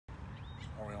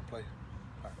play.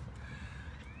 All right.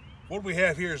 What we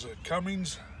have here is a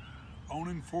Cummins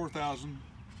Onan 4000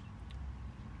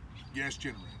 gas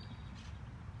generator.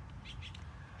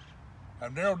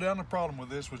 I've narrowed down the problem with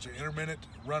this, which is an intermittent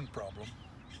run problem,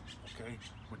 okay,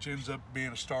 which ends up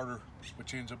being a starter,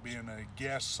 which ends up being a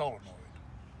gas solenoid,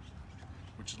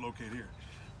 which is located here.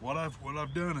 What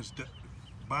I've done is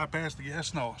bypass the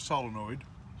gas solenoid.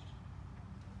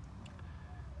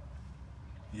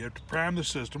 You have to prime the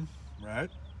system, right?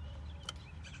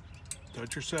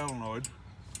 Touch your solenoid,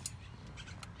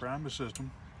 prime the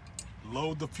system,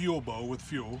 load the fuel bowl with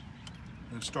fuel,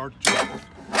 and start the job.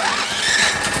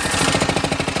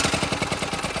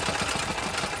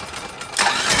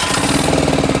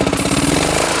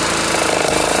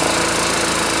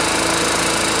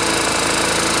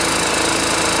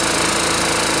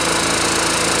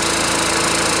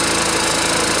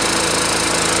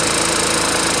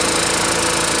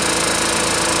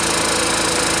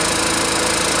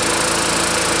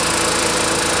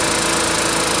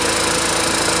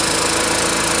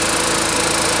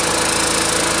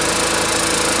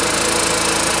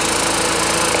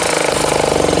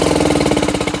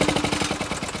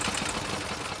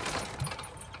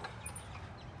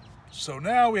 So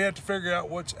now we have to figure out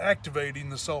what's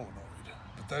activating the solenoid,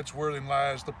 but that's wherein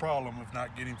lies the problem of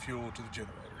not getting fuel to the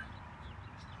generator.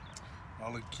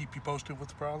 I'll keep you posted what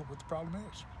the problem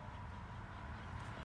is.